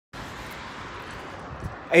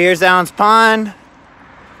Here's Allen's Pond,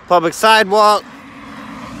 public sidewalk,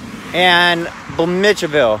 and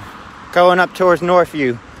Mitchellville, going up towards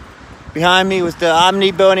Northview. Behind me was the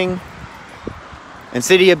Omni building and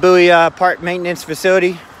City of Bowie park maintenance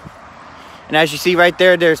facility. And as you see right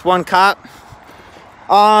there, there's one cop.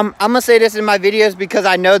 I'm gonna say this in my videos because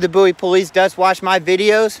I know the Bowie police does watch my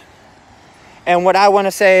videos. And what I want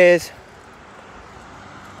to say is,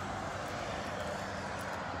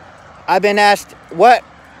 I've been asked what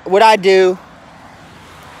would I do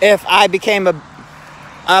if I became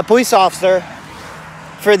a police officer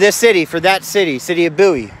for this city, for that city, City of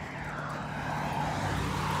Bowie.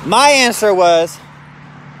 My answer was,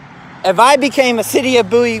 if I became a City of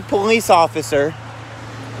Bowie police officer,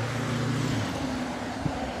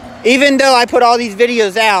 even though I put all these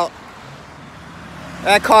videos out,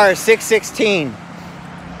 that car is 616.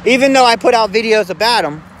 Even though I put out videos about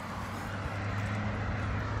them,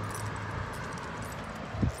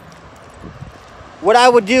 what I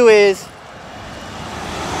would do is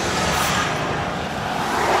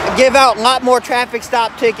give out a lot more traffic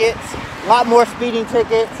stop tickets, a lot more speeding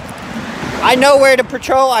tickets. I know where to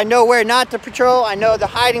patrol, I know where not to patrol, I know the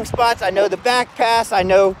hiding spots, I know the back pass, I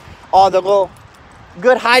know all the little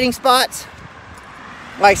good hiding spots.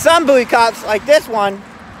 Like some Bowie cops, like this one,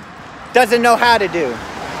 doesn't know how to do.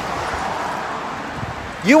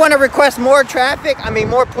 You want to request more traffic,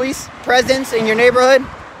 more police presence in your neighborhood,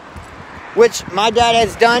 which my dad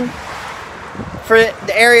has done for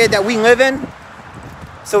the area that we live in.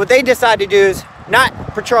 So what they decide to do is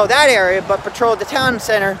not patrol that area, but patrol the town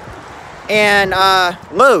center and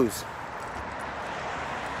Lowe's.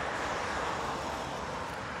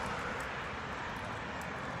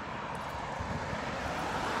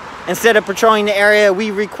 Instead of patrolling the area,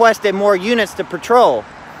 we requested more units to patrol,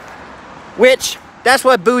 which that's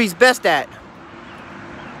what Bowie's best at.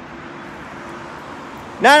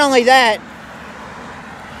 Not only that,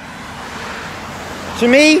 to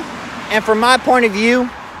me, and from my point of view,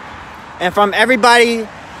 and from everybody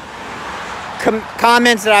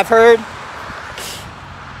comments that I've heard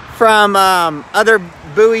from other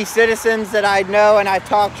Bowie citizens that I know and I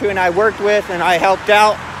talked to and I worked with and I helped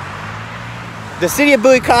out, the City of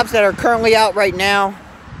Bowie cops that are currently out right now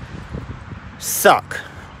suck.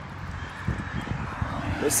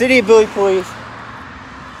 The City of Bowie police,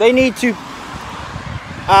 they need to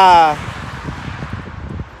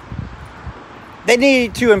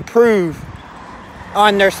improve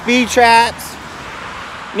on their speed traps,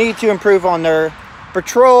 need to improve on their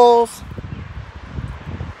patrols,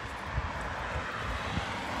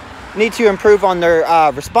 need to improve on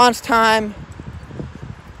their response time.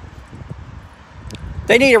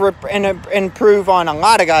 They need to improve on a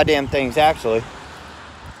lot of goddamn things, actually.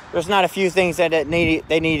 There's not a few things that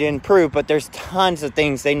they need to improve, but there's tons of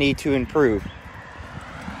things they need to improve.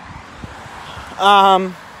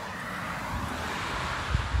 And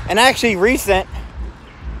actually recent,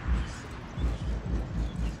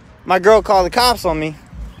 my girl called the cops on me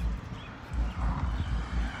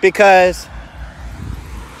because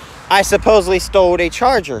I supposedly stole a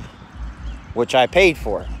charger, which I paid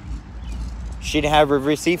for. She didn't have a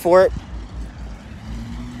receipt for it.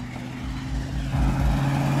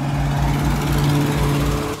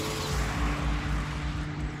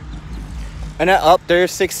 And up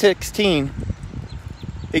there's 616.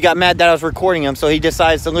 He got mad that I was recording him, so he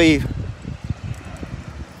decides to leave.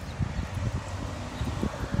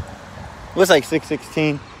 Looks like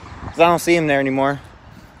 616, because I don't see him there anymore.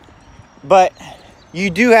 But you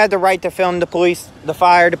do have the right to film the police, the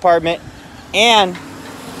fire department, and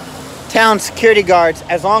town security guards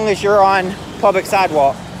as long as you're on public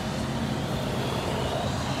sidewalk.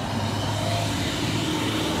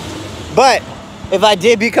 But if I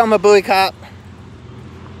did become a Bowie cop,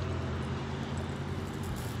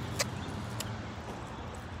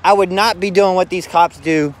 I would not be doing what these cops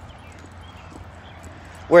do,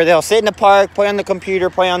 where they'll sit in the park, play on the computer,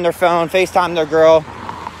 play on their phone, FaceTime their girl.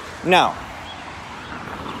 No.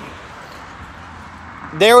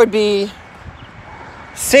 There would be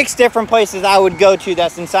 6 different places I would go to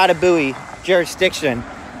that's inside of Bowie jurisdiction.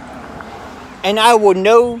 And I would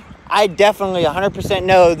know, I definitely 100%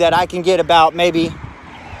 know that I can get about maybe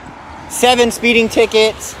 7 speeding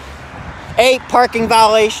tickets, 8 parking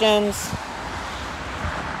violations.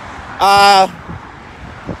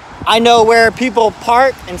 I know where people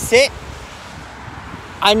park and sit.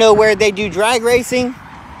 I know where they do drag racing.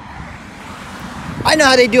 I know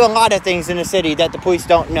how they do a lot of things in the city that the police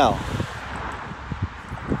don't know.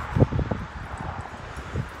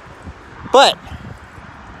 But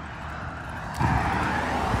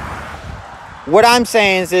what I'm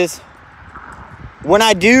saying is when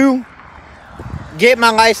I do get my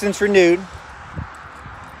license renewed,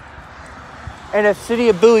 and if City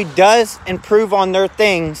of Bowie does improve on their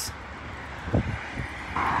things,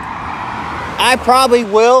 I probably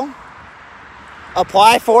will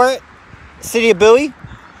apply for it, City of Bowie,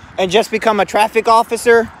 and just become a traffic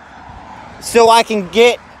officer so I can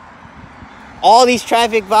get all these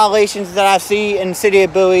traffic violations that I see in City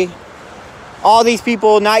of Bowie. All these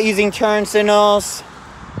people not using turn signals,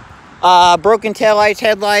 broken taillights,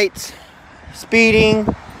 headlights, speeding,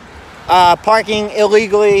 parking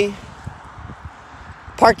illegally,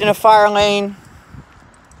 parked in a fire lane.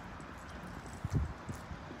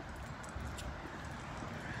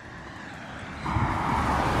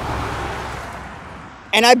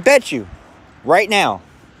 And I bet you, right now,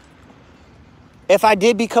 if I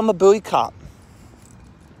did become a Bowie cop,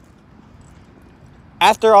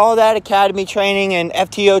 after all that academy training and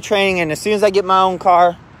FTO training, and as soon as I get my own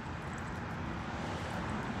car,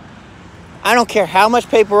 I don't care how much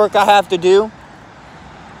paperwork I have to do,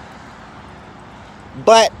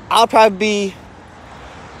 but I'll probably be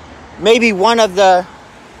maybe one of the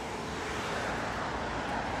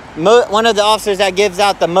officers that gives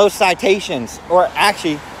out the most citations, or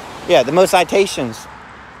actually, yeah, the most citations.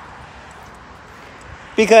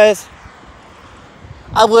 Because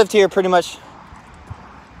I've lived here pretty much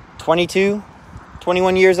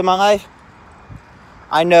 21 years of my life.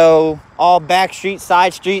 I know all back streets,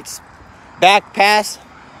 side streets, back pass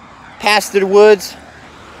through the woods.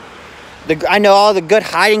 I know all the good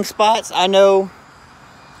hiding spots. I know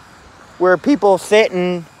where people sit,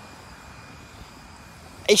 and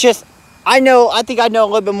it's just, I think I know a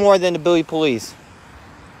little bit more than the Bowie police.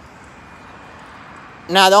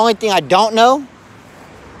 Now, the only thing I don't know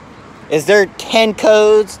is their 10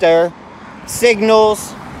 codes, their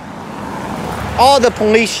signals, all the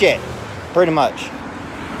police shit, pretty much.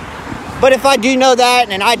 But if I do know that,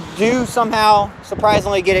 and I do somehow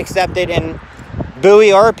surprisingly get accepted in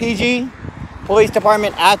Bowie or PG Police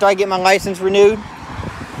Department after I get my license renewed,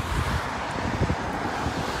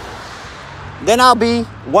 then I'll be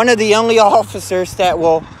one of the only officers that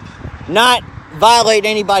will not violate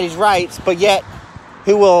anybody's rights, but yet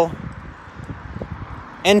who will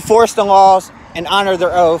enforce the laws and honor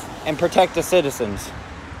their oath and protect the citizens,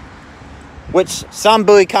 which some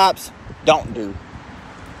Bowie cops don't do.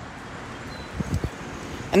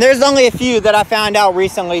 And there's only a few that I found out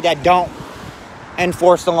recently that don't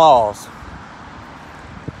enforce the laws.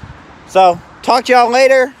 So, talk to y'all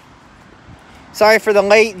later. Sorry for the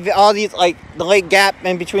late gap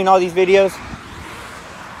in between all these videos.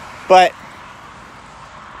 But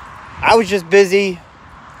I was just busy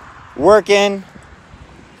working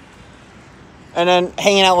and then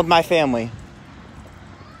hanging out with my family.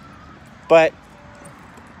 But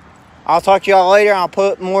I'll talk to y'all later. I'll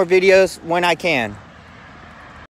put more videos when I can.